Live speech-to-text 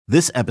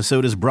This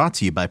episode is brought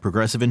to you by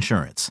Progressive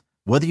Insurance.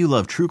 Whether you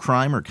love true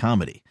crime or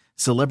comedy,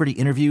 celebrity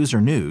interviews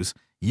or news,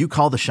 you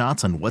call the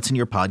shots on what's in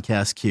your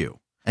podcast queue.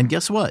 And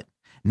guess what?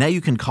 Now you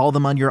can call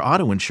them on your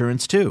auto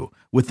insurance too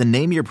with the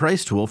Name Your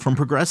Price tool from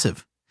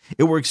Progressive.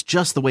 It works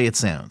just the way it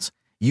sounds.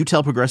 You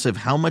tell Progressive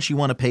how much you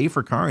want to pay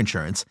for car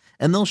insurance,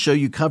 and they'll show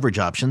you coverage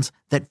options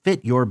that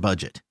fit your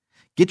budget.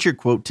 Get your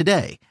quote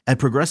today at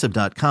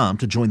Progressive.com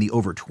to join the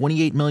over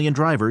 28 million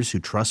drivers who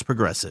trust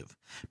Progressive.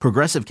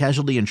 Progressive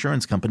Casualty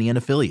Insurance Company and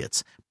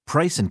Affiliates.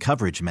 Price and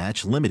coverage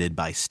match limited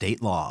by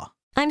state law.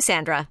 I'm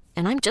Sandra,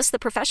 and I'm just the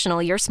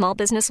professional your small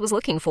business was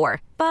looking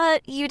for.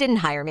 But you didn't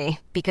hire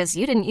me because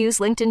you didn't use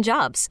LinkedIn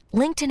Jobs.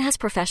 LinkedIn has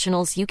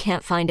professionals you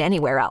can't find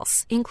anywhere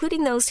else,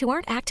 including those who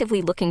aren't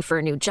actively looking for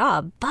a new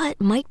job, but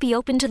might be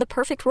open to the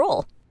perfect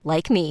role,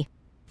 like me.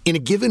 In a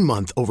given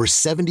month, over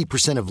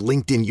 70% of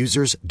LinkedIn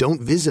users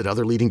don't visit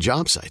other leading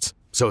job sites.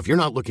 So if you're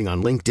not looking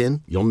on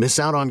LinkedIn, you'll miss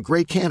out on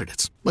great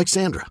candidates like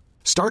Sandra.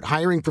 Start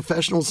hiring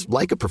professionals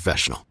like a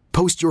professional.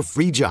 Post your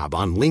free job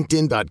on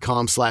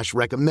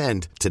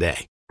linkedin.com/recommend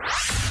today.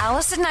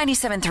 Alice at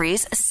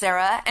 97.3's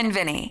Sarah and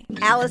Vinny.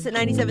 Alice at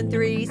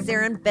 97.3,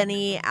 Sarah and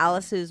Benny,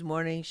 Alice's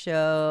morning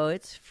show.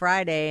 It's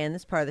Friday, and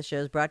this part of the show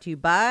is brought to you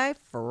by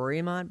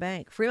Fremont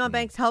Bank. Fremont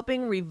Bank's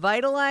helping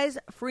revitalize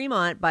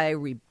Fremont by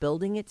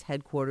rebuilding its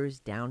headquarters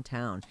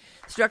downtown.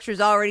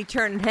 Structure's already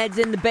turning heads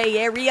in the Bay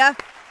Area.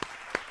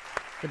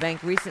 The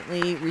bank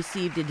recently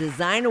received a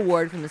design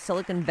award from the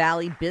Silicon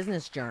Valley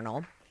Business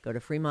Journal. Go to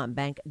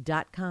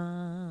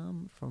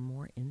fremontbank.com for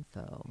more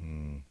info.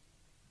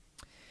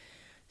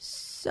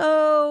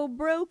 So,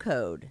 bro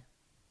code.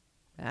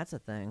 That's a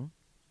thing.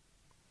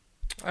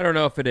 I don't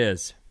know if it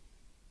is.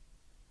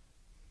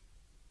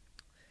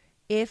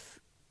 If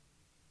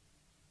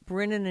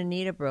Bryn and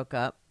Anita broke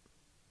up,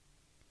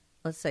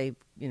 let's say,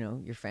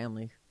 your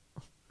family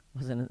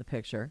wasn't in the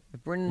picture.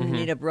 If Bryn and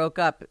Anita broke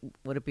up,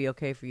 would it be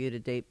okay for you to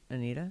date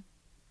Anita?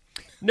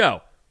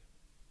 No.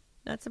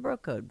 That's a bro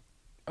code.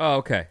 Oh,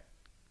 okay.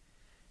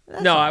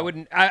 That's no, all. I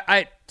wouldn't.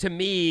 To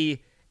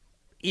me,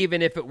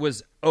 even if it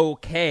was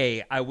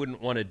okay, I wouldn't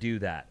want to do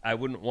that. I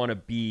wouldn't want to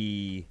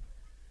be.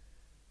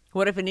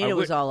 What if Anita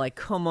was all like,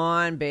 "Come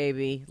on,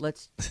 baby,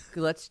 let's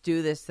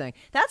do this thing"?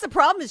 That's the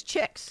problem. Is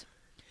chicks.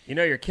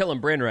 You're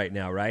killing Bryn right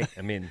now, right?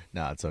 I mean,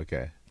 no, it's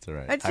okay. It's all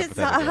right. It's just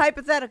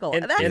hypothetical.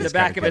 In the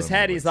back of his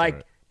head, he's like,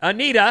 right.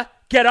 Anita,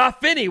 get off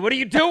Vinny. What are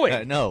you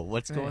doing? No,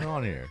 what's going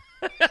on here?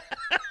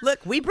 Look,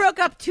 we broke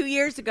up 2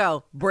 years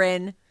ago,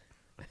 Bryn.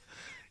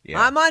 Yeah.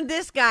 I'm on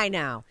this guy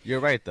now. You're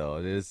right, though.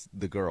 It is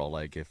the girl.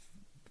 Like, if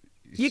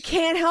you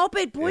can't help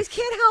it, boys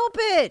can't help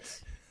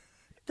it.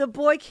 The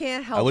boy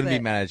can't help it. I wouldn't be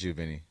mad at you,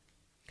 Vinny.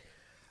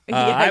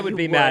 I would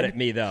be mad at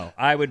me, though.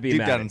 I would be deep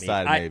mad down at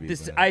inside, me. maybe.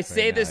 I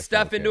say this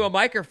stuff into a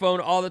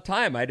microphone all the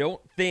time. I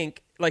don't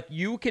think,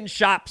 you can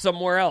shop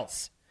somewhere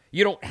else.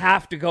 You don't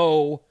have to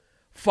go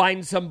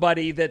find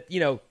somebody that,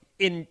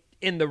 in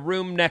the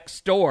room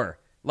next door,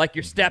 like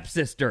your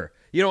stepsister.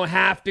 You don't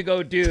have to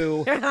go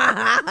do.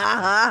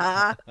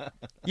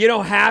 You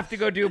don't have to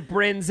go do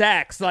Bryn's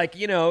ex.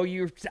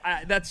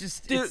 That's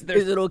just. Is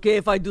it okay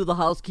if I do the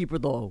housekeeper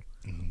though?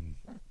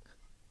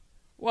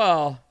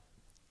 Well.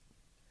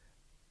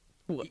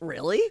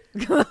 Really?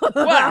 Well,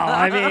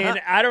 I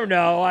mean, I don't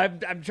know.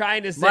 I'm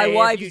trying to say. My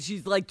wife,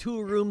 she's like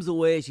 2 rooms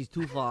away. She's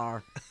too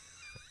far.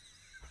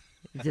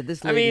 He said,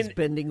 this lady's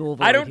bending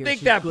over. I don't here. think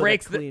She's that good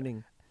breaks at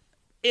cleaning.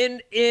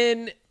 In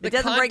the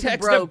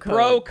context of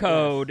bro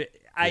code,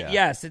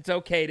 yes, it's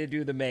okay to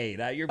do the maid.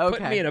 You're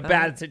putting me in a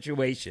bad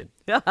situation.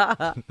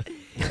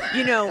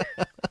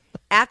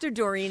 After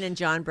Doreen and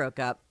John broke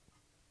up,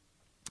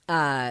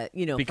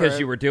 because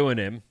you were doing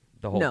him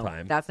the whole time.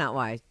 No, that's not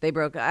why. They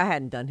broke up. I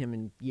hadn't done him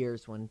in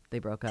years when they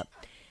broke up.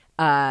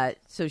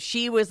 So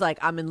she was like,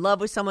 I'm in love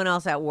with someone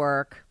else at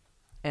work,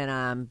 and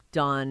I'm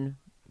done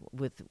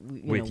with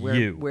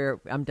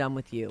you. I'm done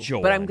with you.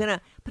 Joy. But I'm gonna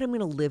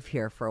live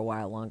here for a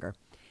while longer.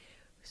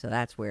 So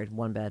that's weird.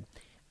 One bed.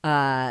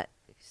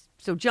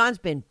 So John's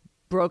been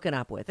broken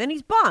up with, and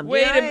he's bummed.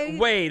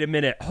 Wait a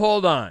minute.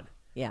 Hold on.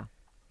 Yeah.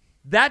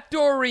 That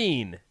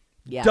Doreen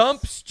yes.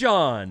 dumps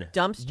John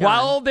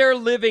while they're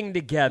living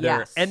together,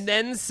 yes. and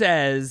then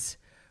says,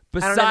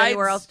 "Besides, I don't have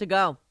anywhere else to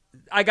go.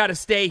 I got to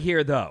stay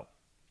here, though."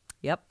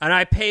 Yep. And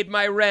I paid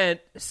my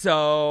rent,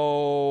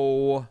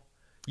 so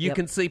you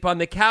can sleep on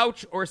the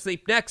couch or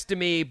sleep next to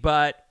me,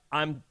 but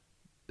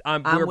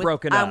we're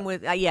broken up.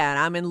 And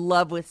I'm in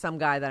love with some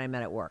guy that I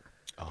met at work.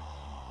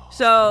 Oh.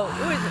 So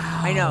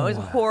it was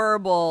a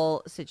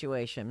horrible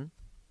situation.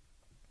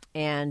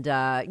 And,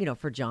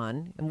 for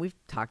John, and we've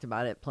talked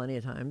about it plenty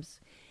of times.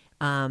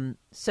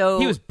 So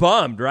he was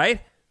bummed,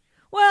 right?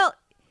 Well,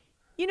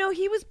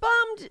 he was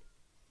bummed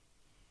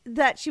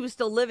that she was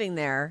still living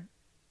there.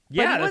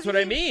 Yeah, that's what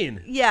I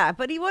mean. Yeah,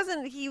 but he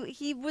wasn't.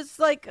 He was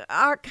like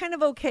kind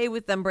of okay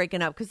with them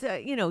breaking up because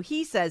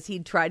he says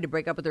he'd tried to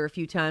break up with her a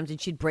few times and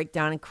she'd break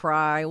down and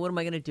cry. What am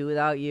I going to do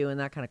without you? And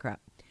that kind of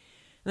crap.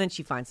 And then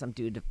she finds some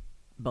dude to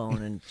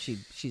bone and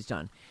she's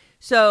done.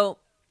 So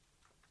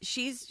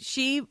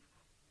she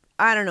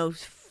I don't know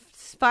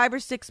 5 or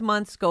 6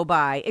 months go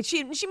by. And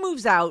she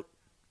moves out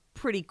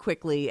pretty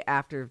quickly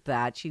after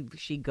that.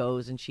 She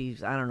goes and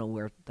I don't know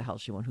where the hell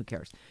she went. Who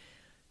cares?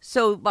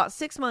 So about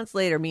 6 months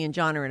later, me and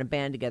John are in a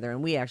band together,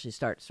 and we actually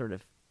start sort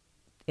of.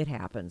 It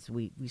happens.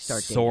 We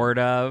start dating. Sort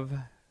of.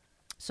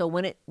 So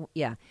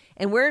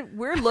and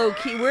we're low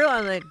key. We're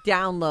on the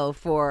down low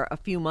for a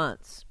few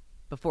months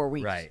before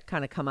we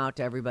kind of come out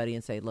to everybody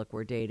and say, "Look,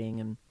 we're dating,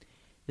 and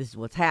this is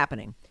what's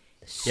happening."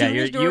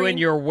 You and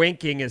your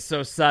winking is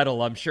so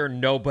subtle. I'm sure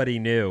nobody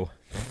knew.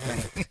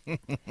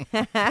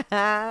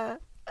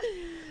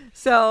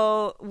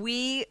 So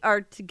we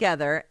are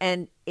together,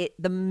 and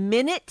the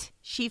minute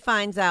she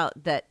finds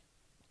out that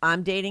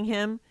I'm dating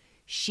him,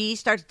 she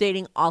starts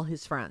dating all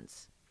his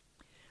friends.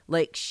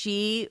 Like,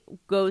 she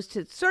goes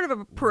to sort of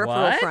a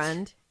peripheral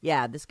friend.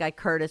 Yeah, this guy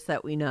Curtis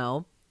that we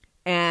know.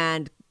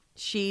 And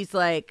she's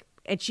like,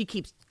 and she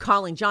keeps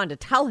calling John to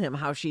tell him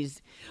how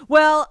she's,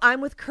 well,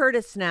 I'm with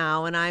Curtis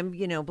now, and I'm,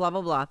 blah,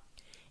 blah, blah.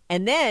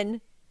 And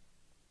then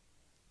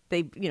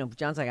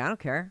John's like, I don't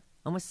care.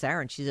 I'm with Sarah,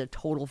 and she's a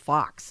total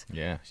fox.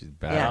 Yeah, she's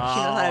bad. Yeah,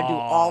 she knows how to do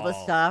all the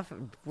stuff.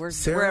 We're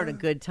having a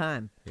good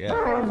time. Yeah.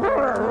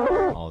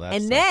 All that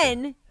and stuff.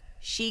 then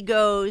she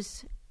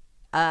goes,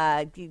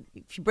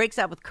 she breaks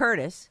up with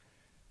Curtis,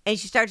 and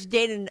she starts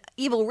dating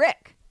Evil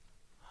Rick.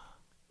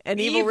 And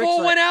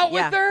Evil went out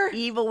with her?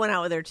 Evil went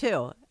out with her,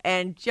 too.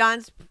 And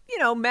John's,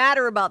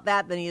 madder about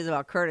that than he is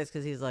about Curtis,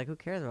 because he's like, who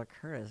cares about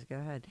Curtis? Go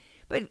ahead.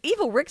 But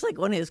Evil Rick's like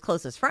one of his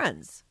closest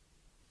friends.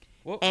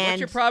 What's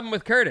your problem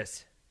with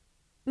Curtis?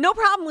 No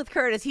problem with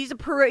Curtis. He's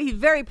he's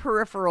very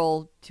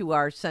peripheral to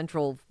our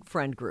central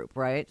friend group,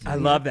 right? So I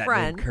love that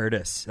name,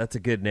 Curtis. That's a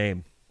good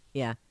name.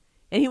 Yeah.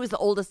 And he was the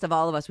oldest of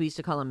all of us. We used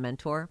to call him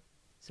Mentor.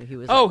 So he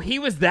was. Oh, he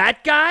was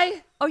that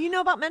guy? Oh, you know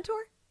about Mentor?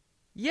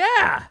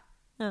 Yeah.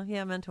 Oh,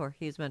 yeah, Mentor.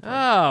 He's Mentor.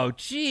 Oh,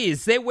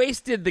 geez. They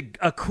wasted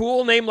a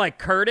cool name like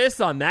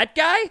Curtis on that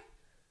guy?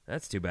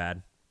 That's too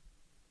bad.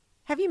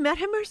 Have you met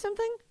him or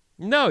something?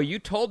 No, you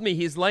told me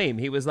he's lame.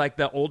 He was like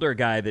the older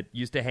guy that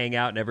used to hang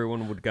out and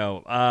everyone would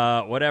go,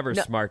 whatever,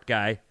 no. Smart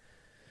guy.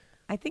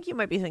 I think you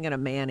might be thinking of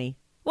Manny.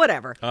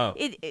 Whatever. Oh.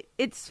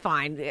 It's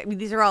fine. I mean,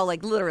 these are all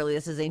like, literally,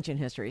 this is ancient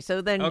history.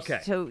 So then,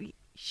 so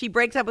she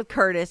breaks up with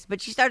Curtis,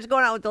 but she starts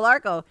going out with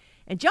DeLarco.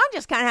 And John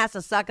just kind of has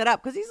to suck it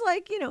up because he's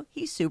like,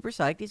 he's super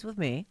psyched. He's with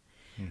me.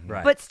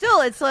 Right. But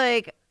still, it's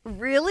like,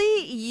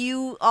 really?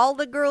 All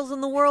the girls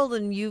in the world,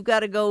 and you've got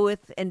to go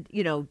with, and,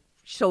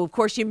 so, of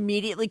course, she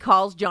immediately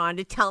calls John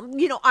to tell him,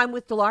 I'm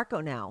with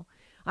DeLarco now.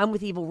 I'm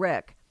with Evil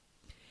Rick.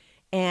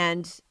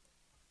 And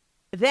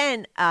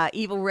then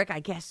Evil Rick, I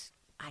guess,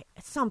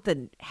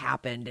 something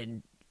happened,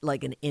 and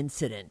like an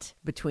incident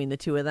between the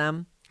two of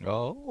them.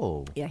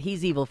 Oh. Yeah,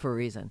 he's evil for a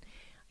reason.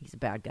 He's a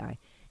bad guy.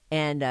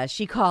 And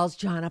she calls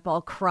John up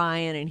all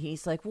crying, and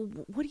he's like, well,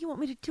 what do you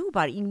want me to do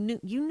about it? You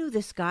knew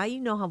this guy.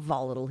 You know how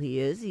volatile he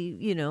is.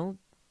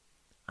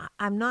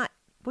 I'm not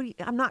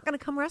going to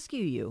come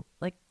rescue you.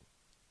 Like,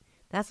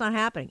 that's not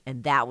happening.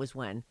 And that was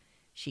when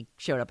she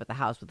showed up at the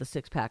house with a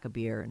 6-pack of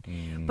beer.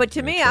 But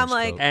to me, I'm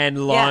like...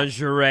 And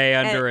lingerie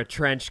under a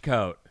trench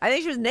coat. I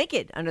think she was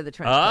naked under the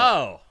trench coat.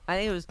 Oh. I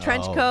think it was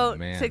trench coat,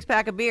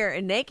 6-pack of beer,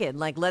 and naked.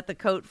 Like, let the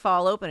coat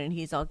fall open, and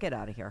he's all, get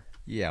out of here.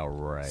 Yeah,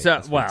 right.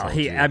 So,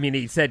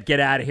 he said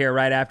get out of here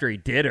right after he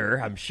did her,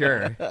 I'm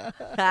sure.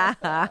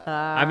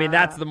 I mean,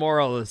 that's the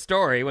moral of the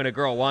story. When a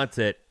girl wants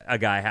it, a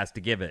guy has to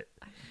give it.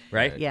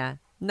 Right? Yeah.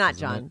 Not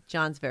John.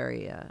 John's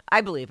very.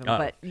 I believe him,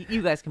 but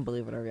you guys can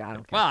believe whatever. I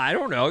don't care. Well, I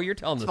don't know. You're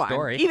telling the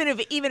story. Even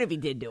if he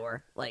did do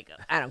her, like,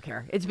 I don't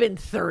care. It's been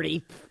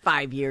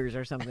 35 years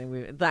or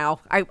something. Now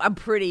I'm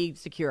pretty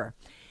secure.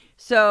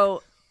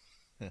 So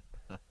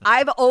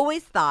I've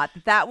always thought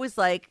that was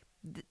like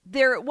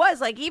there it was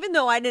like, even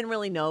though I didn't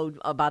really know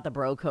about the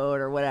bro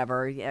code or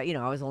whatever. I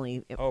was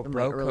only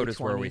bro code is 20s.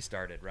 where we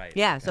started, right?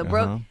 Yeah. So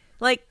bro,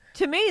 like,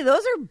 to me,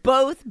 those are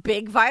both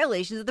big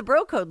violations of the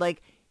bro code.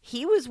 Like,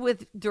 he was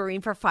with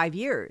Doreen for 5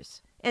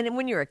 years. And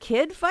when you're a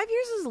kid, 5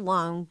 years is a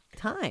long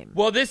time.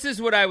 Well, this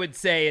is what I would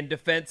say in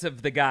defense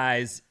of the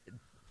guys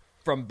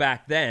from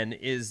back then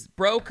is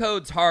bro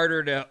code's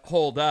harder to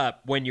hold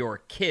up when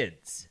you're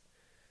kids.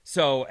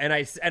 So,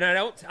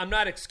 I'm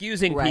not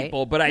excusing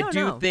people, but I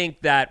do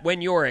think that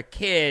when you're a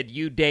kid,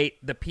 you date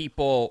the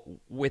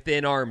people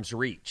within arm's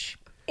reach.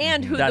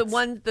 And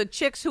the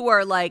chicks who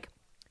are like,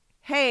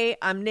 hey,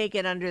 I'm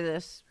naked under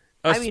this.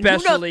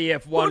 Especially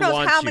if one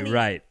wants you,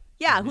 right.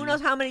 Yeah, who knows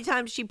how many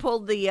times she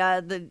pulled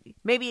the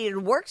maybe it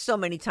worked so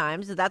many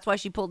times that that's why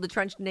she pulled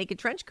the naked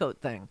trench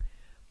coat thing.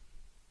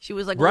 She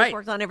was like, well, it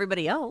worked on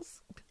everybody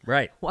else.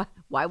 Right.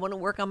 Why wouldn't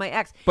it work on my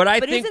ex? But I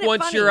think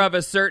once you're of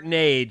a certain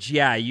age,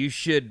 you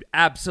should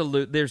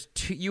absolutely,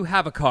 you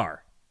have a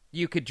car.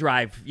 You could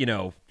drive,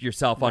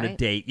 yourself on a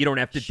date. You don't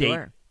have to date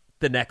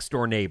the next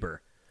door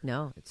neighbor.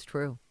 No, it's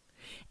true.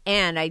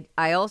 And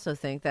I also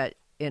think that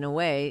in a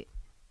way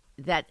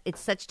that it's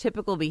such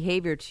typical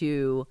behavior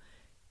to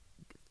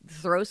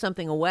throw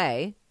something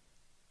away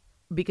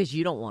because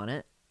you don't want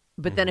it.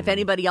 But then if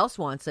anybody else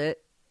wants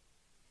it,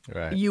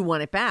 you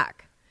want it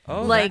back.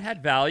 Oh, Like- that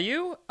had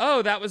value?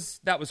 Oh, that was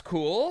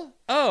cool.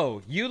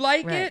 Oh, you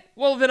like Right. it?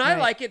 Well, then I Right.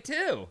 like it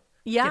too.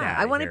 Yeah, Get outta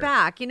I want here. it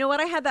back. You know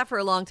what? I had that for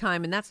a long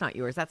time, and that's not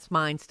yours. That's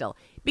mine still.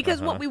 Because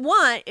Uh-huh. what we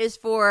want is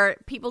for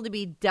people to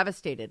be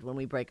devastated when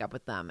we break up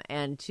with them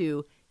and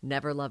to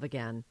never love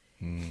again.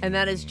 And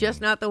that is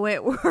just not the way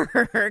it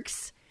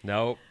works.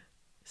 Nope.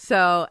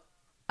 So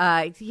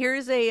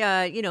here's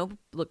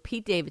look,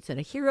 Pete Davidson,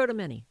 a hero to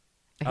many.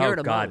 A hero Oh,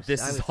 to God. most,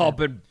 This I has would all say.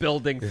 been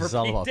building This for is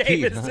all Pete about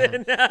Pete, huh?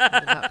 Davidson.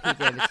 About Pete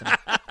Davidson.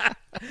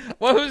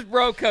 Well, whose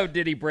bro code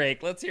did he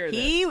break? Let's hear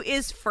He this.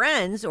 is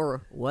friends,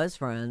 or was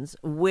friends,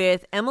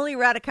 with Emily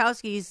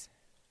Ratajkowski's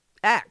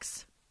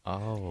ex.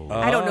 Oh.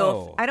 I don't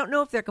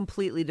know if they're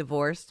completely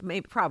divorced.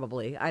 Maybe,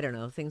 probably. I don't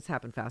know. Things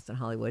happen fast in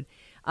Hollywood.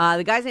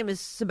 The guy's name is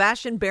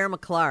Sebastian Bear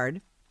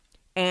McClard,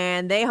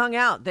 and they hung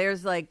out.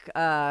 There's like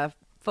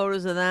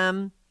photos of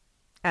them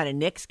at a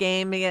Knicks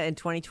game in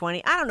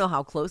 2020. I don't know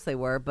how close they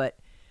were, but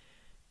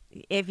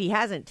if he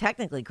hasn't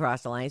technically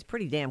crossed the line, he's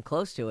pretty damn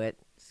close to it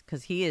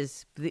because he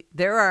is.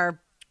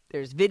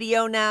 There's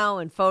video now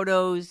and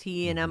photos.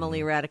 He and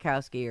Emily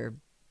Ratajkowski are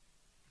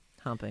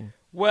humping.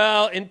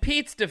 Well, in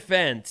Pete's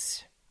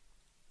defense,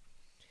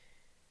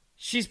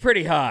 she's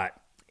pretty hot.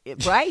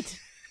 Right?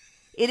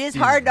 It is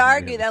hard to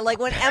argue that. Like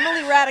when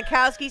Emily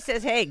Ratajkowski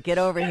says, "Hey, get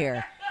over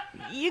here,"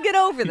 you get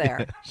over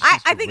there.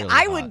 I think really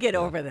I would hot, get yeah.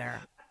 over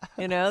there.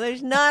 You know,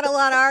 there's not a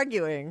lot of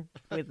arguing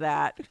with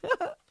that.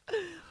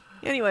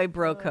 Anyway,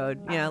 bro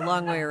code. Yeah,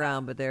 long way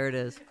around, but there it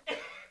is.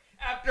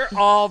 After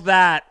all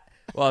that,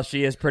 well,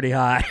 she is pretty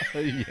hot.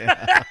 What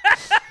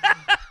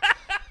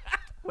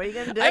are you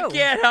gonna do? I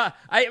can't.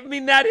 I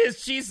mean,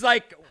 she's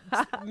like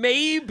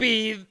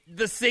maybe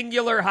the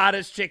singular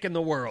hottest chick in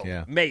the world.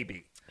 Yeah.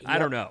 Maybe. I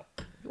don't know.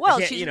 Well, I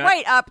can't- she's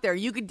right up there.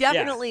 You could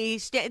definitely Yeah.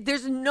 stand.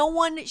 There's no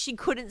one she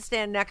couldn't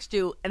stand next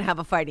to and have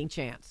a fighting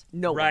chance.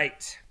 No one.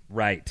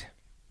 Right.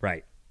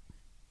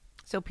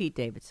 So Pete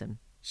Davidson.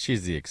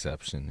 She's the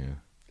exception,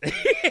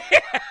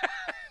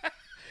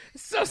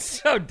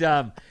 So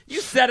dumb.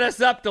 You set us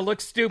up to look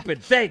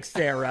stupid. Thanks,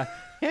 Sarah.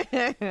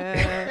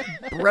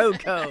 Bro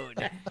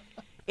code.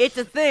 It's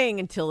a thing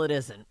until it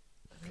isn't.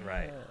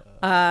 Right.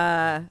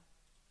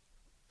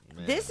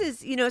 This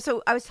is,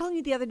 so I was telling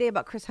you the other day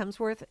about Chris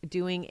Hemsworth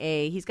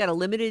he's got a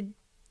limited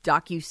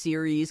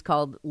docu-series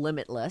called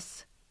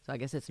Limitless. So I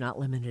guess it's not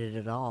limited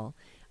at all.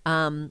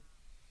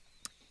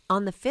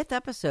 On the 5th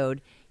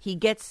episode, he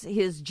gets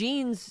his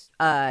genes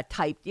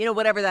typed,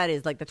 whatever that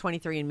is, like the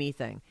 23andMe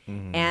thing.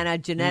 And a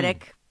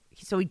genetic,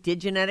 so he did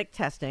genetic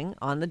testing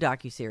on the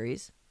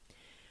docu-series.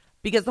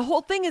 Because the whole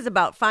thing is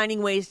about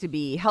finding ways to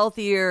be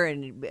healthier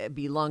and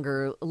be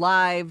longer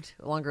lived,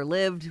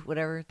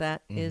 whatever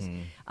that is.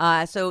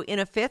 So in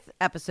a 5th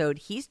episode,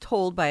 he's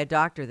told by a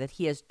doctor that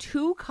he has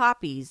 2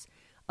 copies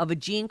of a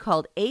gene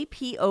called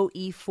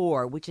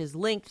APOE4, which is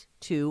linked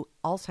to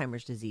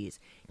Alzheimer's disease.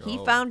 He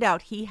found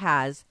out he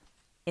has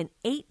an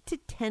 8 to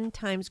 10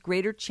 times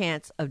greater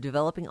chance of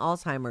developing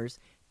Alzheimer's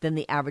than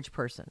the average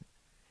person.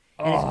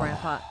 And his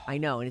grandpa, I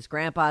know, and his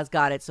grandpa's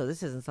got it, so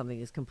this isn't something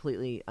he's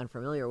completely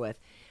unfamiliar with.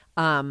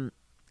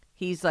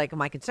 He's like,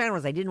 my concern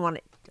was I didn't want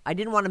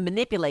to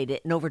manipulate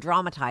it and over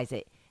dramatize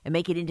it and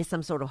make it into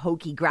some sort of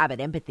hokey grab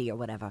at empathy or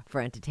whatever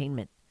for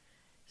entertainment.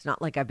 It's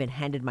not like I've been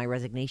handed my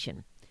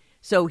resignation.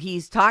 So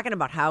he's talking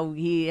about how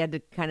he had to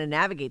kind of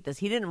navigate this.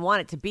 He didn't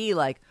want it to be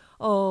like,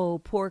 oh,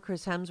 poor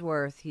Chris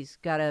Hemsworth, he's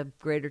got a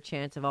greater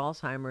chance of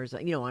Alzheimer's,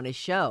 on his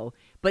show.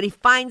 But he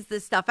finds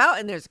this stuff out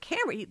and there's a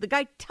camera. The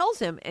guy tells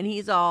him and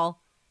he's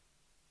all,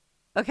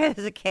 okay,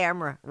 there's a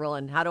camera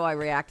rolling. How do I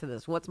react to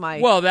this? What's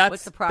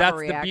That's the proper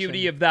reaction? the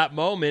beauty of that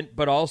moment,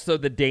 but also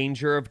the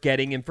danger of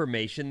getting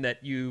information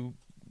that you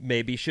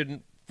maybe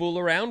shouldn't fool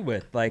around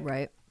with. Like,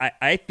 Right.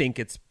 I think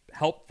it's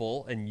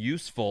helpful and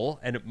useful,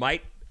 and it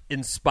might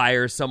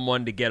inspire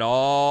someone to get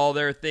all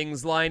their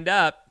things lined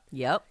up.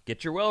 Yep.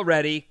 Get your will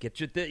ready.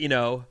 Get your,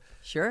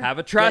 Sure. have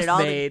a Get trust it all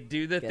made.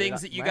 Do the get it things all-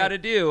 that you right. got to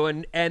do,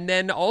 and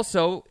then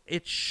also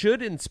it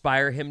should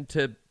inspire him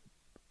to,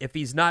 if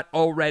he's not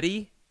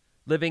already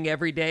living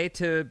every day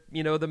to,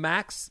 the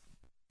max,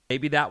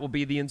 maybe that will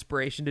be the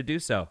inspiration to do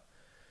so.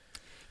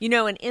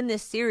 And in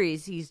this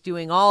series, he's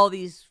doing all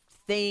these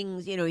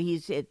things.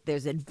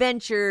 There's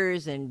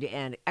adventures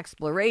and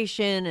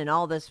exploration and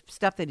all this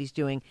stuff that he's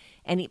doing,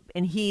 and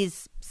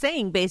he's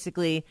saying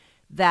basically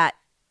that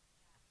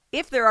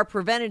if there are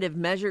preventative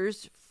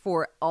measures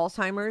for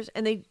Alzheimer's,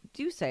 and they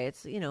do say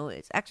it's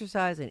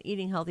exercise and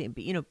eating healthy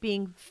and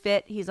being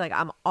fit. He's like,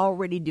 I'm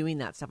already doing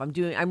that stuff.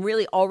 I'm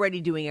really already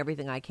doing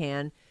everything I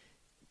can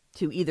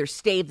to either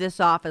stave this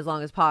off as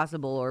long as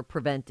possible or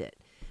prevent it.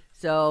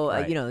 So,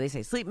 Right. they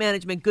say sleep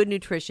management, good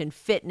nutrition,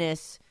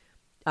 fitness,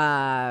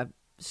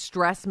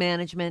 stress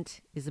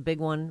management is a big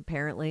one,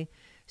 apparently.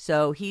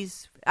 So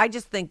I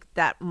just think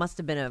that must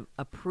have been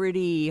a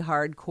pretty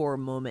hardcore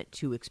moment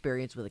to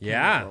experience with a camera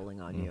Yeah.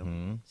 rolling on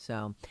you.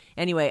 So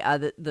anyway,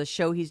 the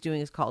show he's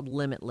doing is called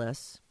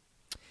Limitless.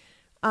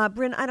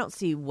 Bryn, I don't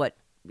see what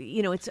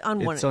it's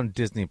on one. It's on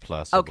Disney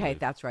Plus. I Okay, believe.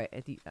 that's right.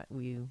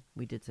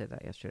 We did say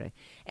that yesterday.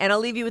 And I'll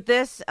leave you with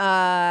this.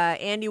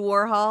 Andy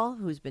Warhol,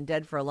 who's been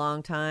dead for a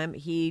long time,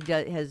 he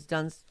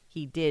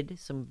did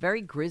some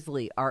very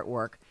grisly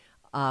artwork,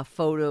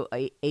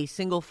 a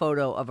single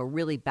photo of a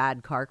really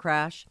bad car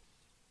crash.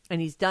 And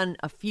he's done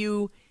a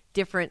few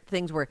different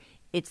things where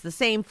it's the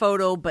same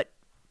photo but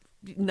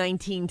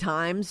 19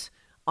 times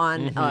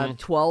on a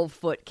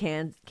 12-foot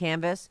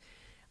canvas.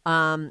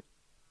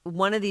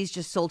 One of these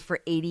just sold for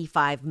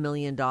 $85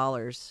 million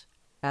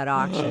at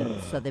auction,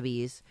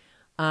 Sotheby's.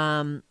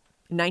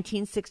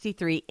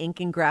 1963 ink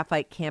and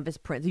graphite canvas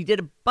prints. He did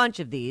a bunch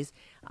of these.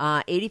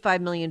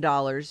 $85 million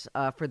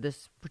for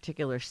this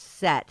particular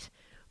set.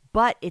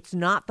 But it's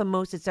not the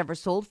most it's ever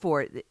sold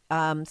for.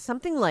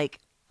 Something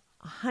like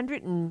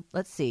 100 and,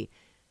 let's see.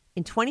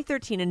 In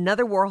 2013,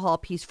 another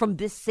Warhol piece from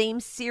this same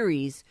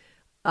series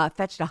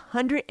fetched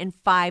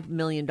 $105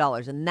 million,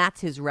 and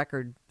that's his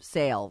record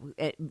sale.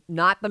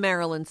 Not the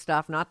Maryland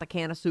stuff, not the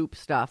can of soup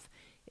stuff.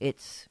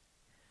 It's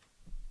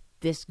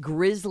this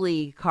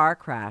grisly car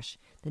crash.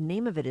 The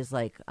name of it is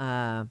like,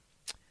 let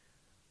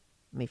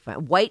me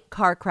find, White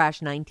Car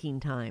Crash 19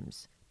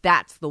 Times.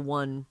 That's the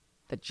one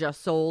that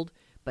just sold,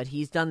 but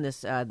he's done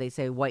this, they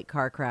say, White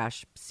Car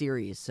Crash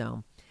series,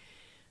 so...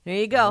 There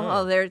you go.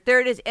 Oh, there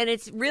it is. And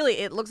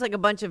it looks like a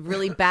bunch of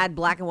really bad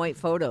black and white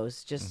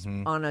photos just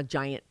on a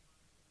giant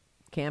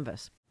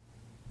canvas.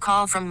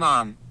 Call from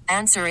mom.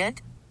 Answer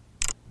it.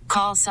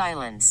 Call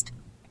silenced.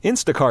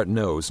 Instacart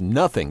knows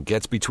nothing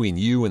gets between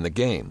you and the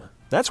game.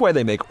 That's why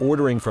they make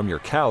ordering from your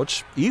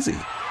couch easy.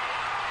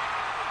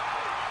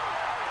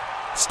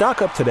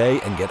 Stock up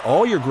today and get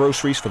all your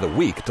groceries for the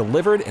week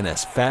delivered in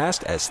as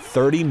fast as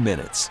 30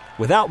 minutes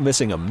without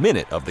missing a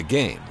minute of the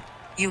game.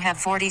 You have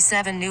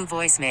 47 new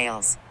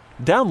voicemails.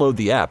 Download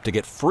the app to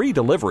get free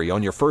delivery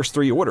on your first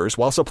 3 orders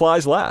while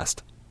supplies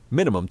last.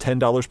 Minimum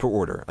 $10 per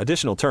order.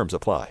 Additional terms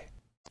apply.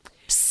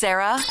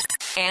 Sarah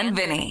and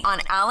Vinny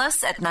on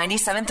Alice at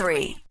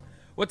 97.3.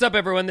 What's up,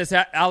 everyone? This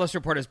Alice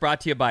Report is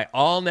brought to you by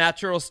All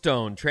Natural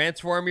Stone.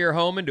 Transform your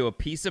home into a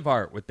piece of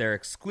art with their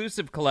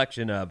exclusive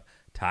collection of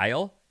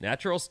tile,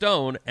 natural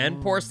stone, and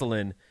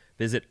porcelain.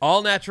 Visit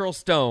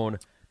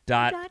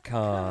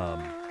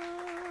allnaturalstone.com.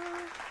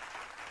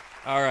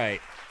 All right,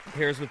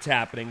 here's what's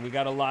happening. We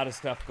got a lot of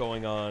stuff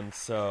going on,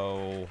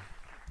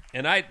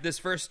 this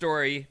first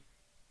story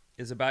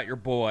is about your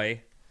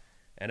boy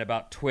and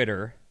about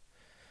Twitter.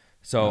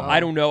 So I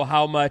don't know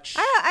how much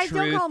I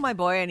truth... don't call him my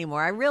boy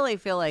anymore. I really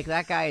feel like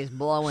that guy is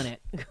blowing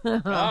it.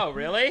 Oh,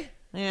 really?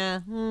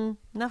 Yeah,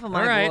 enough of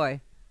my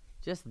boy.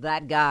 Just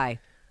that guy.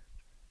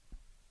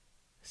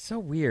 So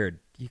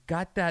weird. You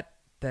got that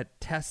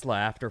Tesla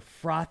after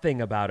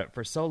frothing about it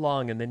for so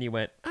long, and then you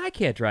went, I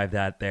can't drive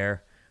that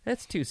there.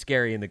 That's too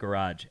scary in the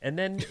garage. And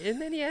then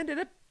he ended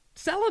up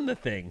selling the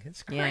thing.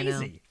 It's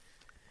crazy.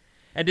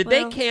 And did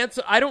they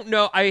cancel? I don't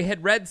know. I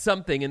had read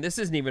something, and this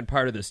isn't even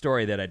part of the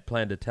story that I'd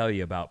planned to tell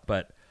you about,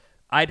 but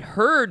I'd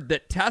heard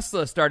that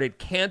Tesla started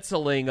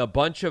canceling a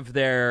bunch of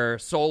their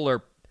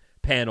solar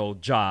panel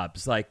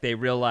jobs. Like they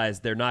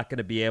realized they're not going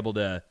to be able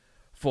to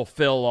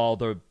fulfill all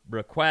the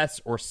requests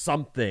or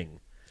something.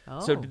 Oh.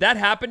 So did that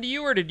happen to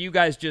you, or did you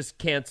guys just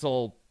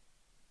cancel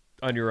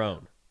on your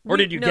own? Or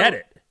did you get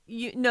it?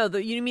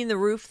 You mean the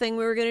roof thing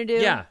we were going to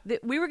do? Yeah.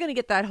 We were going to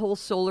get that whole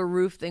solar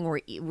roof thing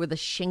where the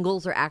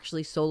shingles are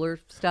actually solar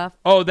stuff.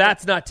 Oh,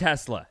 that's not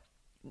Tesla.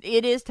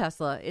 It is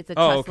Tesla. It's a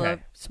Tesla,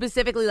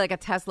 specifically like a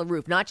Tesla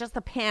roof. Not just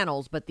the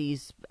panels, but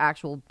these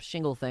actual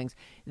shingle things.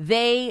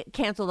 They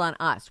canceled on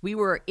us. We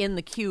were in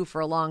the queue for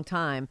a long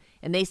time,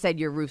 and they said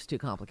your roof's too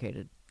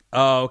complicated.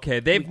 Oh, okay.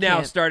 They've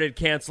now started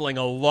canceling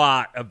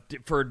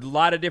for a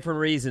lot of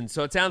different reasons.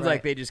 So it sounds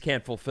like they just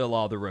can't fulfill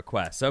all the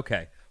requests.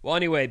 Okay. Well,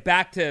 anyway,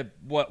 back to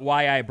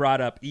why I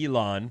brought up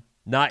Elon,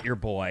 not your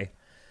boy.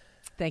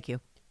 Thank you.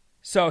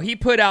 So he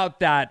put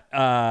out that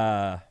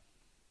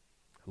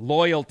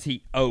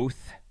loyalty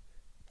oath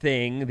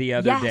thing the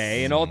other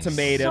day, an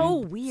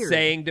ultimatum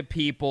saying to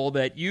people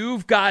that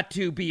you've got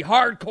to be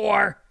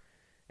hardcore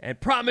and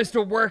promise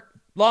to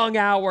work long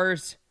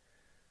hours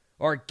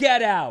or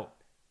get out.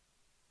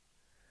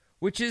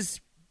 Which is,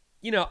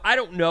 I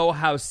don't know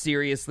how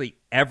seriously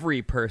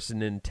every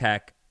person in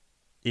tech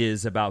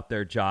is about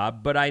their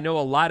job, but I know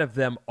a lot of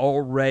them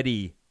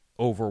already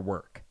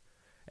overwork.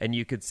 And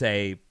you could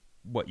say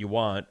what you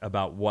want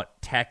about what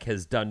tech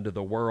has done to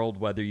the world,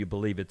 whether you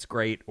believe it's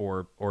great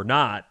or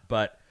not,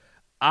 but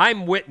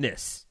I'm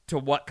witness to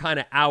what kind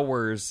of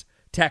hours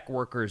tech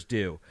workers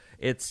do.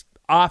 It's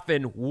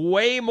often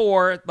way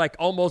more, like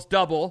almost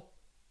double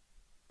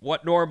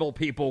what normal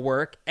people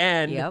work,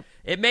 and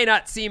it may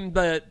not seem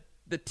the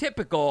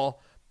typical,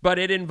 but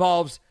it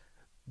involves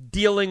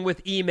dealing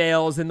with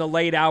emails in the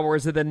late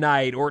hours of the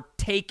night or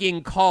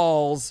taking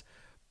calls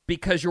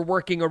because you're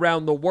working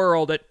around the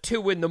world at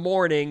 2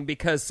 a.m.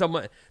 because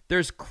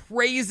there's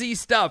crazy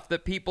stuff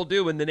that people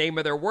do in the name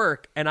of their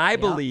work. And I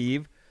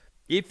believe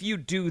if you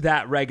do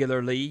that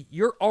regularly,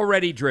 you're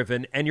already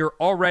driven and you're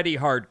already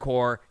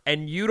hardcore,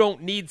 and you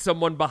don't need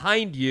someone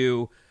behind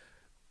you,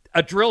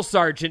 a drill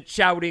sergeant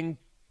shouting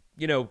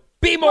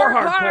be more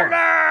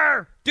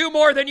hardcore. Do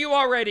more than you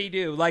already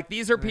do. Like,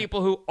 these are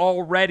people who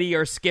already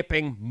are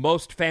skipping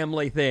most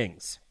family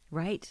things.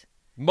 Right.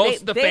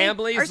 Most of the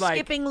families are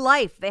skipping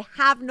life. They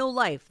have no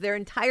life. Their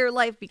entire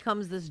life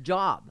becomes this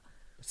job.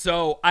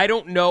 So I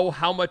don't know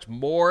how much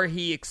more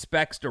he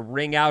expects to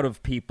wring out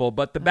of people,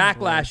 but the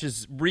backlash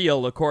is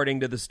real,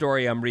 according to the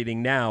story I'm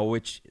reading now,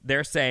 which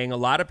they're saying a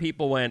lot of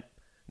people went,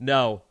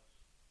 no,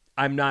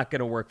 I'm not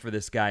going to work for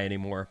this guy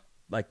anymore.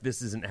 Like,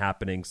 this isn't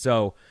happening.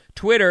 So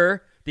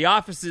Twitter, the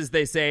offices,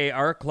 they say,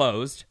 are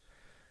closed,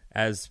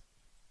 as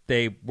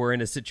they were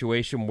in a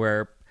situation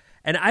where,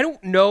 and I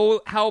don't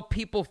know how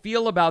people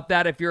feel about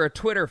that if you're a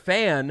Twitter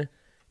fan.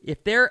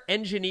 If their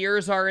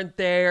engineers aren't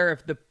there,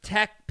 if the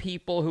tech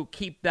people who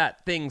keep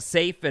that thing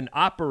safe and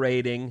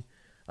operating,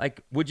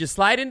 like, would you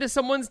slide into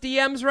someone's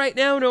DMs right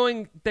now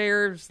knowing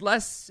there's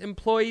less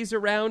employees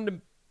around to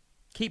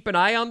keep an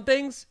eye on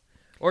things?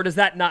 Or does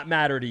that not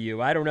matter to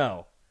you? I don't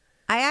know.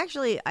 I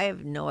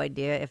have no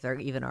idea if there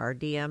even are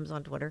DMs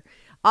on Twitter.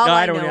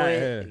 I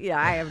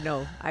have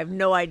no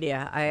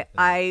idea.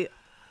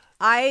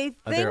 I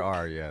think there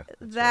are, yeah.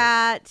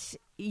 that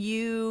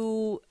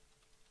you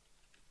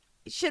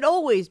should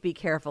always be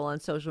careful on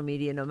social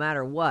media no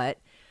matter what.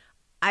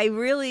 I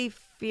really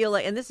feel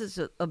like, and this is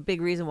a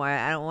big reason why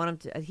I don't want him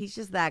to, he's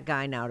just that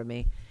guy now to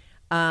me.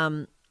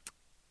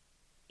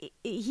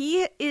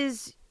 He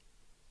is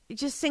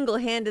just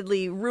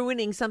single-handedly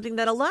ruining something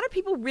that a lot of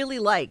people really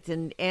liked,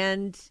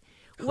 and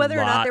whether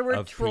or not there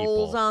were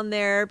trolls on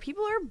there,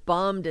 people are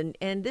bummed,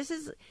 and this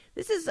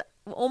is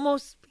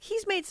almost,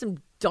 he's made some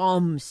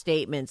dumb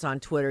statements on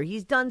Twitter.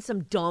 He's done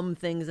some dumb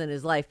things in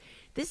his life.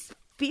 This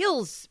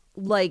feels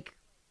like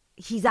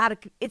he's out of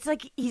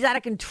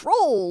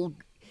control,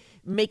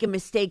 making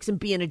mistakes and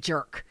being a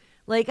jerk.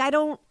 Like,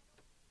 here's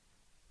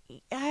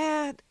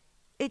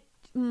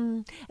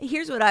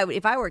what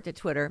if I worked at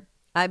Twitter,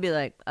 I'd be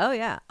like, oh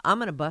yeah, I'm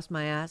going to bust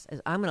my ass.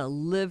 I'm going to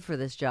live for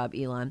this job,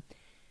 Elon.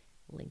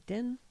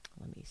 LinkedIn,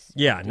 let me see.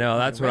 Yeah, no,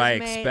 that's what I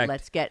expect.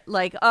 Let's get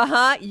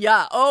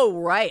yeah,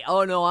 oh right.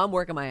 Oh no, I'm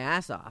working my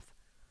ass off.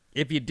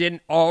 If you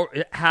didn't all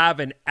have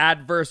an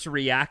adverse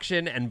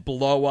reaction and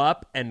blow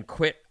up and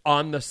quit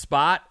on the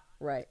spot,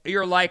 right,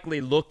 you're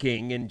likely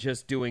looking and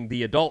just doing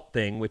the adult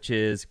thing, which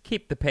is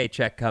keep the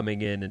paycheck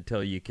coming in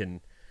until you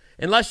can,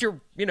 unless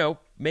you're,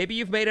 maybe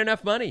you've made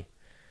enough money.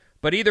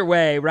 But either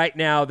way, right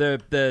now,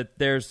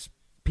 there's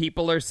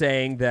people are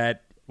saying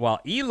that, while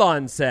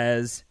Elon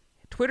says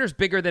Twitter's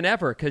bigger than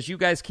ever because you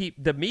guys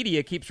the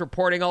media keeps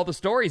reporting all the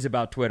stories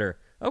about Twitter.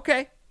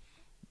 Okay.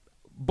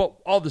 But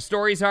all the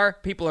stories are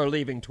people are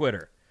leaving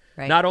Twitter.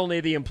 Right. Not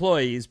only the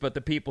employees, but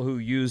the people who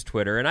use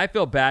Twitter. And I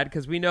feel bad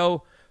because we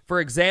know, for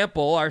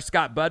example, our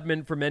Scott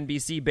Budman from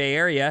NBC Bay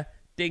Area,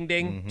 ding,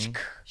 ding. Mm-hmm.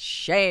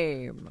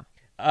 Shame.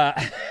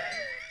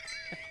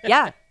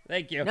 Yeah.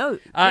 Thank you. No, you're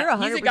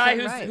 100% he's a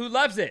guy right. who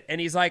loves it. And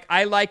he's like,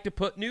 I like to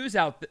put news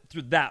out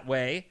through that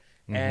way.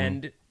 Mm-hmm.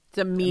 And it's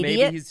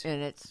immediate,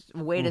 and it's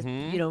a way to,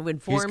 inform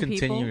people. He's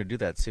continuing to do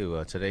that,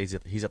 too. Today,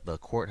 he's at the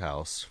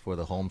courthouse for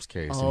the Holmes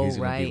case, and he's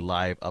going to be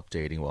live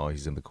updating while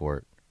he's in the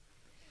court.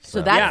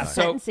 So that's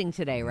sentencing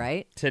today,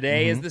 right?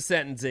 Today is the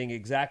sentencing,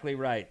 exactly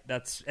right.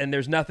 And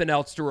there's nothing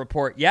else to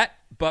report yet,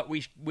 but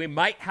we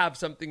might have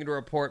something to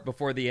report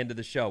before the end of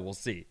the show. We'll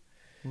see.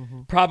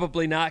 Mm-hmm.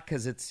 Probably not,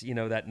 because it's,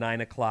 that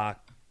 9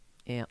 o'clock.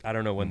 Yeah. I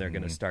don't know when they're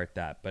going to start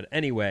that. But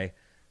anyway,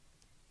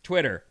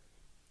 Twitter,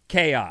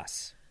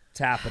 chaos.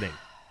 It's happening.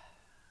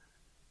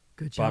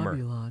 Good job,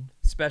 Bummer. Elon.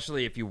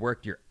 Especially if you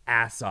worked your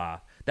ass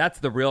off. That's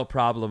the real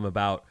problem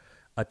about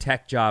a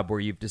tech job where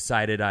you've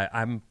decided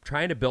I'm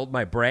trying to build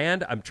my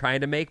brand. I'm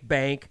trying to make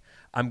bank.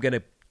 I'm going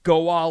to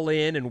go all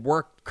in and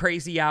work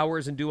crazy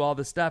hours and do all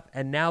this stuff.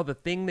 And now the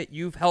thing that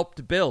you've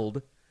helped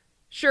build,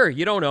 sure,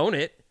 you don't own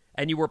it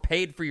and you were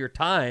paid for your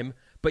time,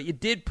 but you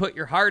did put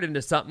your heart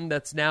into something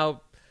that's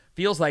now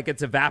feels like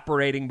it's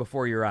evaporating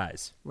before your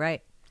eyes.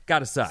 Right.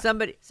 Gotta suck.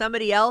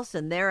 Somebody else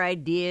and their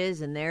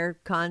ideas and their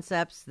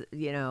concepts,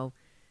 and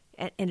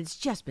it's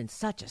just been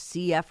such a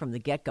CF from the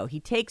get-go. He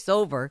takes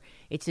over.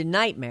 It's a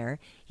nightmare.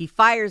 He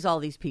fires all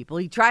these people.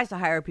 He tries to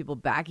hire people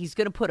back. He's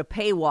going to put a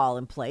paywall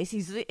in place.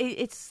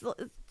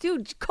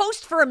 Dude,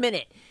 coast for a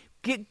minute.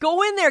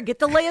 Go in there. Get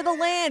the lay of the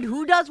land.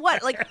 Who does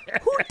what? Like,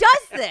 who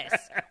does this?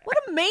 What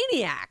a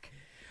maniac.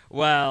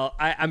 Well,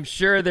 I'm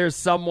sure there's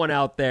someone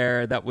out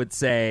there that would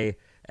say,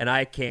 and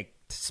I can't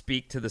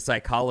speak to the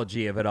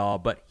psychology of it all,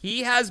 but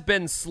he has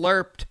been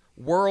slurped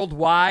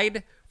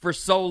worldwide for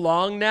so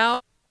long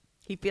now.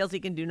 He feels he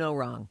can do no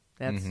wrong.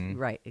 That's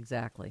right,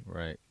 exactly.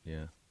 Right,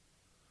 yeah.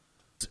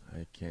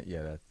 I can't,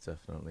 that's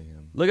definitely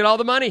him. Look at all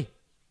the money.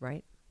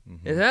 Right.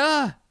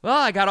 Well,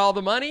 I got all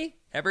the money.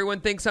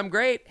 Everyone thinks I'm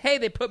great. Hey,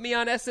 they put me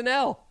on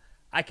SNL.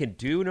 I can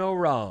do no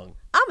wrong.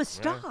 I'm a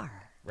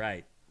star.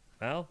 Right.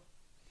 Well,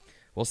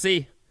 we'll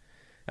see.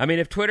 I mean,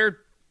 if Twitter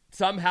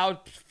somehow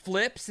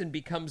flips and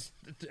becomes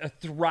a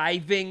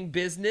thriving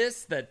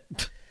business that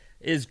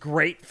is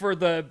great for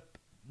the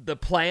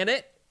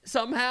planet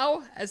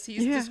somehow, as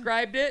he's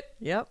described it.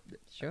 Yep,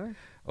 sure.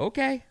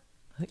 Okay.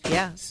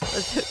 Yeah.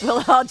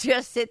 We'll all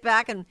just sit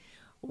back and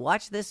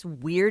watch this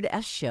weird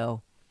S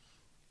show.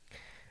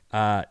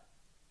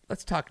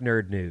 Let's talk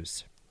nerd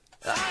news.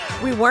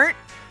 We weren't?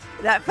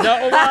 No,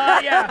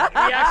 yeah,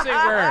 we actually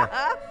were.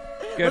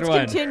 Good Let's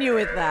one. continue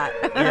with that.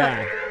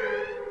 Yeah.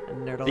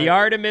 Nerd The alert.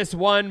 Artemis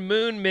 1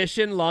 moon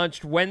mission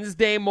launched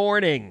Wednesday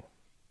morning.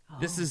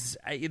 This is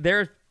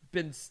there's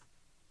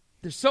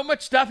so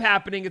much stuff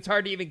happening, it's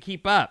hard to even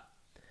keep up.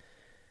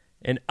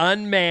 It's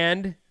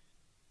unmanned,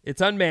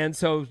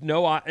 so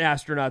no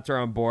astronauts are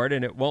on board,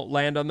 and it won't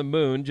land on the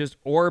moon, just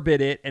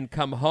orbit it and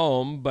come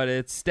home. But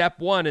it's step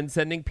one in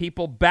sending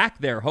people back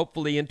there,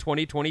 hopefully in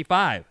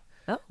 2025.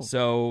 Oh.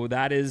 So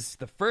that is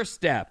the first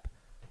step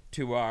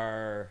to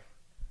our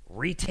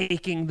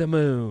retaking the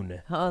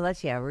moon. Oh,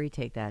 let's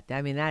retake that.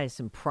 I mean, that is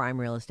some prime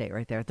real estate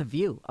right there. The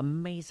view,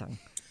 amazing.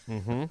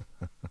 Mm-hmm.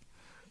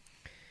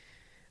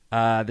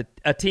 A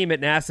team at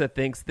NASA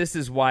thinks this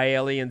is why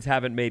aliens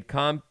haven't made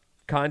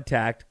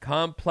contact.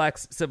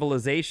 Complex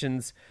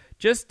civilizations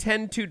just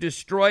tend to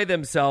destroy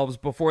themselves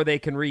before they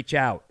can reach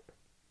out.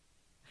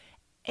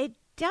 It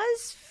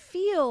does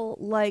feel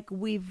like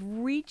we've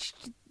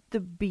reached the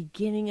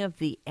beginning of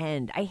the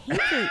end. I hate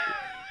to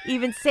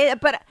even say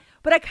that, but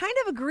I kind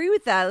of agree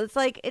with that.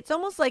 It's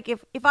almost like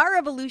if our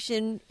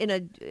evolution in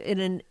a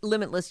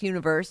limitless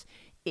universe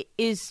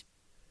is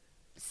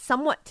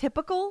somewhat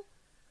typical,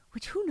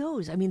 which who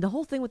knows? I mean, the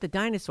whole thing with the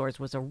dinosaurs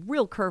was a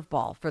real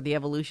curveball for the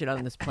evolution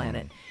on this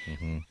planet.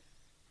 Mm-hmm.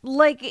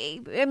 Like,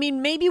 I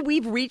mean, maybe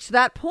we've reached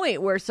that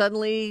point where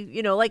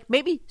suddenly,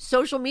 maybe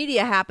social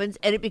media happens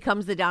and it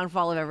becomes the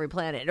downfall of every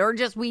planet, or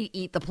just we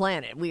eat the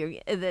planet.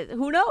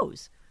 Who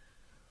knows?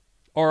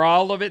 Or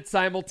all of it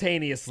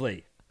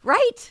simultaneously.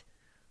 Right.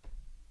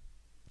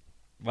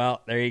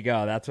 Well, there you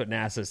go. That's what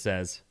NASA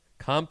says.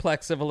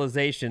 Complex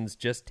civilizations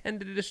just tend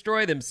to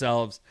destroy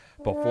themselves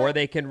before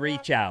they can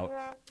reach out.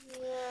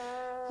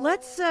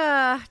 Let's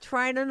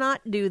try to not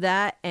do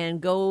that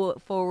and go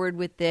forward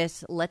with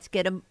this. Let's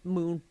get a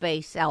moon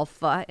base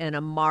alpha and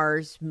a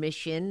Mars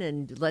mission,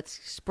 and let's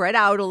spread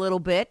out a little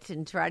bit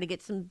and try to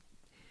get some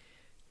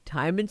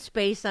time and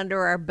space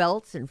under our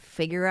belts and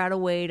figure out a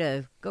way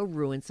to go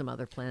ruin some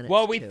other planets.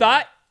 Well, we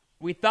thought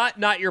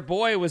Not Your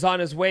Boy was on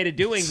his way to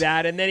doing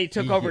that, and then he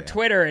took over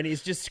Twitter, and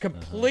he's just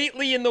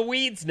completely in the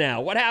weeds now.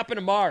 What happened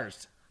to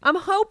Mars? I'm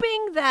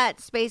hoping that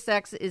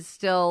SpaceX is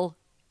still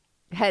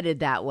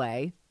headed that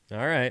way. All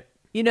right.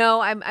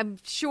 I'm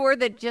sure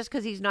that just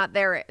because he's not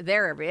there,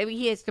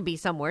 he has to be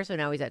somewhere. So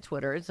now he's at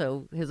Twitter.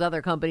 So his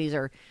other companies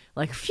are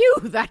like, phew,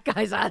 that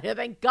guy's out here.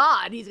 Thank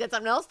God he's got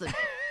something else to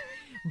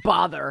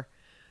bother.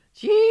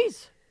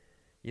 Jeez.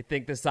 You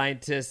think the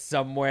scientists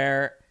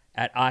somewhere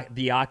at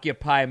the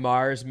Occupy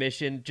Mars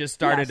mission just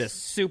started a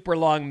super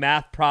long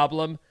math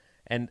problem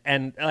and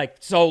like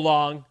so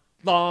long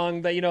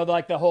that,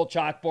 like the whole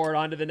chalkboard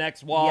onto the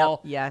next wall.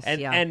 Yep.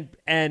 Yes.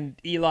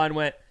 And Elon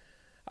went,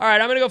 all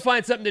right, I'm going to go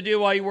find something to do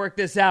while you work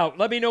this out.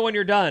 Let me know when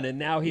you're done. And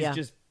now he's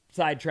just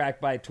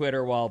sidetracked by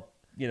Twitter while,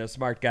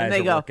 smart guys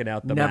are working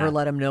out the Never math.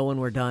 let him know when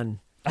we're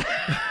done.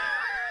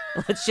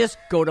 Let's just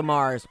go to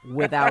Mars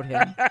without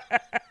him.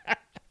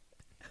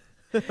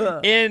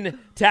 In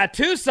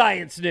tattoo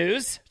science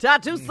news.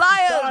 Tattoo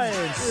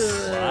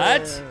science!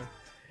 What?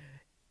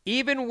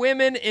 Even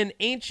women in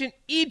ancient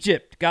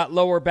Egypt got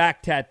lower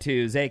back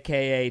tattoos,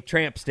 a.k.a.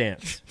 tramp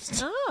stamps.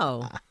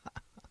 Oh.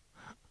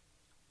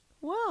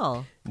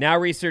 Well. Now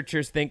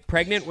researchers think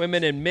pregnant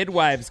women and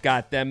midwives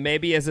got them,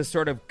 maybe as a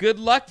sort of good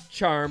luck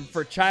charm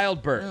for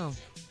childbirth. Oh.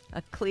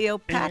 A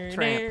Cleopatra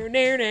tramp.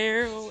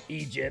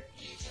 Egypt.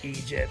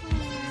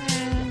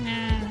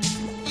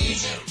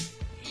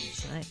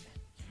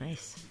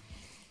 Nice.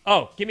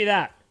 Oh, give me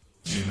that.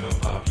 Female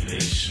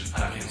population,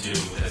 I can deal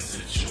with that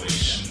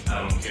situation.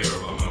 I don't care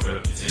about my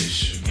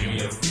reputation. Give me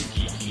a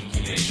freaky,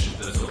 kinky nation.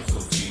 There's also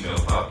female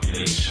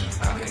population.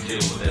 I can deal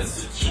with that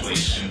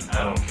situation.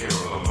 I don't care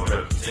about my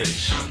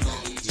reputation.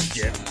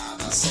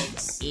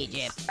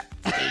 Egypt.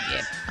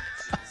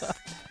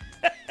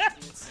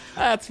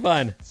 That's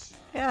fun.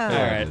 Yeah.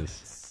 All right.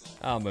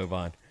 I'll move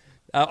on.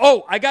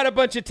 I got a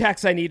bunch of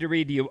texts I need to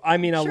read to you. I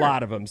mean, a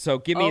lot of them. So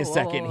give me a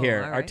second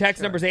here. Our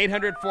text number is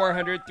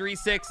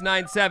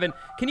 800-400-3697.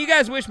 Can you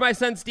guys wish my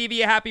son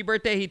Stevie a happy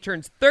birthday? He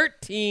turns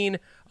 13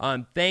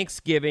 on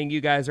Thanksgiving.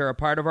 You guys are a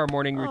part of our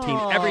morning routine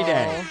every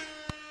day.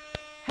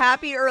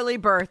 Happy early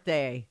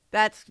birthday.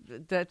 That's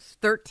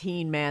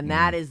 13, man.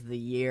 That is the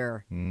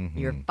year. Mm-hmm.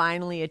 You're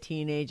finally a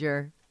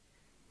teenager,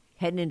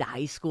 heading into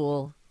high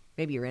school.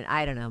 Maybe you're in,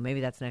 I don't know.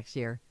 Maybe that's next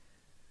year.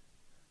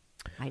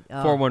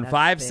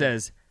 415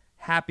 says,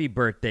 happy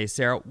birthday,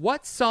 Sarah.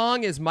 What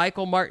song is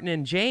Michael, Martin,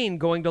 and Jane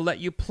going to let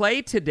you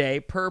play today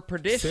per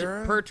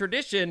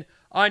tradition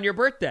on your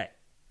birthday?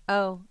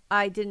 Oh,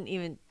 I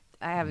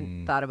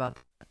haven't thought about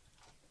that.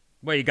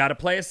 Well, you got to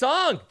play a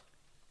song.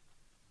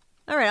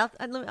 All right,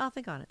 I'll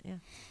think on it, yeah.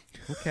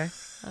 Okay.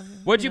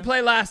 What'd you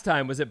play last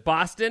time? Was it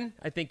Boston?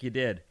 I think you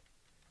did.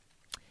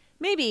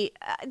 Maybe.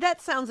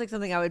 That sounds like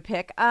something I would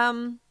pick. Did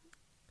I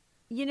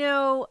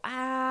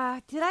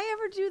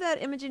ever do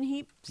that Imogen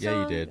Heap song?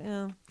 Yeah, you did.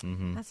 Yeah.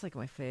 Mm-hmm. That's like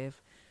my fave.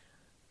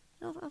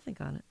 I'll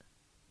think on it.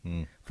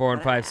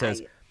 415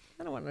 says,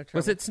 I don't want no trouble.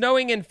 Was it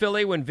snowing in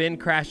Philly when Vin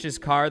crashed his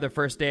car the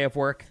first day of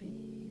work?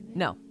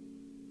 No.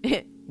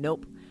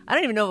 Nope. I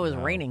don't even know if it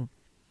was raining.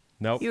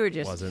 Nope. You were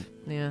just... wasn't.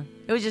 Yeah.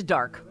 It was just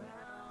dark.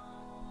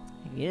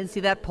 You didn't see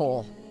that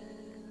pole.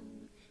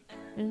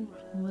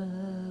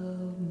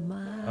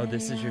 Oh,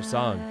 this is your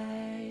song.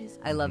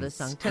 I love this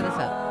song. Turn this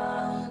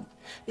up.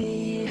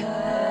 Be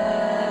happening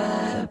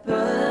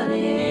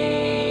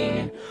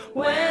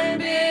when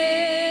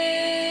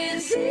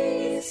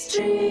busy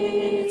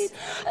streets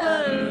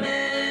a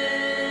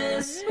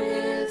mess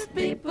with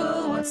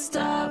people would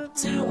stop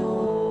to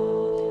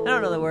hold. I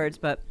don't know the words,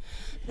 but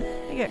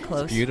I get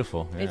close. It's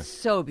beautiful. Yeah. It's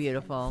so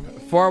beautiful.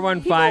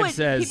 415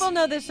 says... People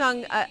know this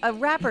song. A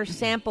rapper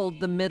sampled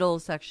the middle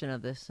section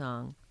of this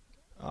song.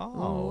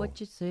 Oh. What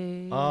you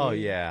say? Oh,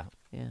 yeah.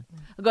 Yeah.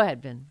 Go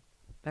ahead, Vin.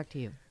 Back to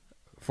you.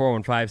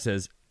 415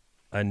 says,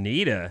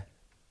 Anita.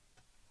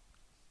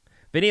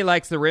 Vinny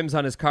likes the rims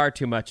on his car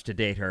too much to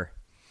date her.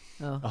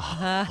 Oh.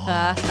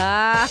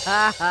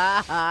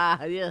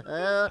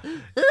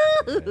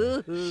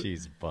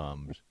 She's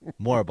bummed.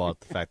 More about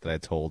the fact that I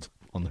told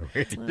on the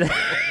radio.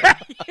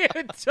 You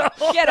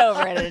don't. Get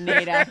over it,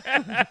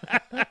 Anita.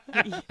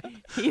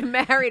 You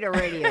married a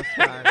radio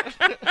star.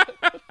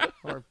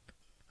 Or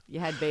you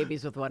had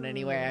babies with one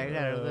anyway. I don't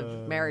know. The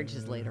marriage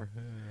is later.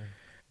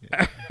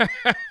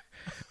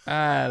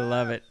 I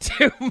love it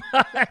too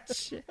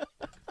much.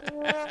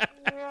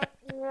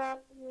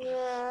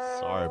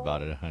 Sorry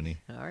about it, honey.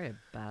 Sorry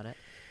about it.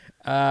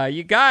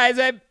 You guys,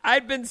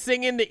 I've been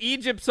singing the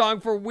Egypt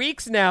song for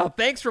weeks now.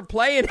 Thanks for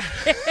playing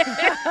it.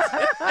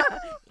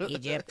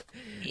 Egypt.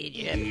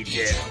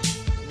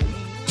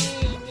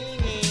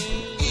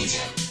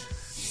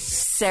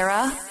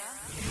 Sarah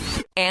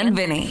and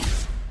Vinny.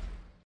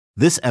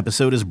 This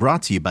episode is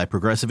brought to you by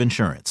Progressive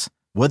Insurance.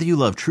 Whether you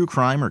love true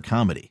crime or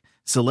comedy,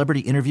 celebrity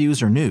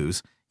interviews or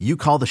news, you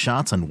call the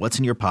shots on what's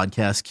in your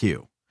podcast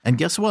queue. And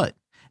guess what?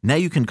 Now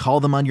you can call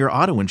them on your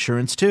auto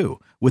insurance too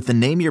with the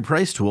Name Your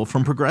Price tool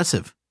from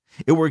Progressive.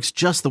 It works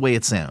just the way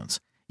it sounds.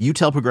 You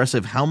tell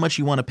Progressive how much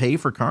you want to pay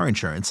for car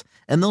insurance,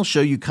 and they'll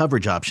show you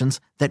coverage options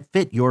that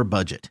fit your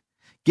budget.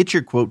 Get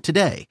your quote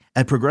today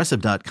at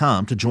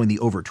Progressive.com to join the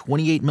over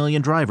 28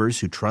 million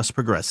drivers who trust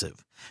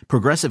Progressive.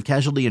 Progressive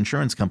Casualty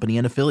Insurance Company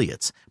and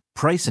Affiliates.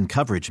 Price and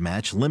coverage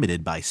match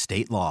limited by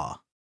state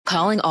law.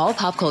 Calling all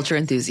pop culture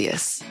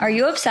enthusiasts. Are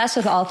you obsessed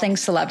with all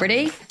things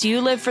celebrity? Do you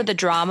live for the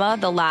drama,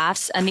 the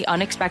laughs, and the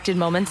unexpected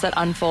moments that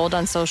unfold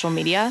on social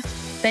media?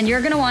 Then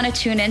you're going to want to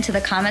tune in to the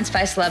Comments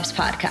by Celebs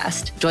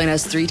podcast. Join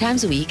us 3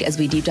 times a week as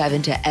we deep dive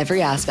into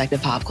every aspect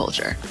of pop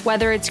culture.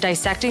 Whether it's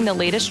dissecting the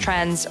latest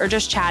trends or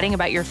just chatting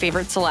about your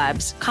favorite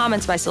celebs,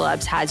 Comments by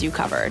Celebs has you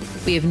covered.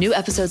 We have new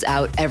episodes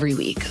out every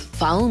week.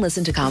 Follow and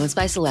listen to Comments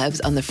by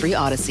Celebs on the free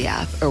Odyssey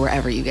app or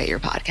wherever you get your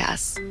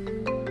podcasts.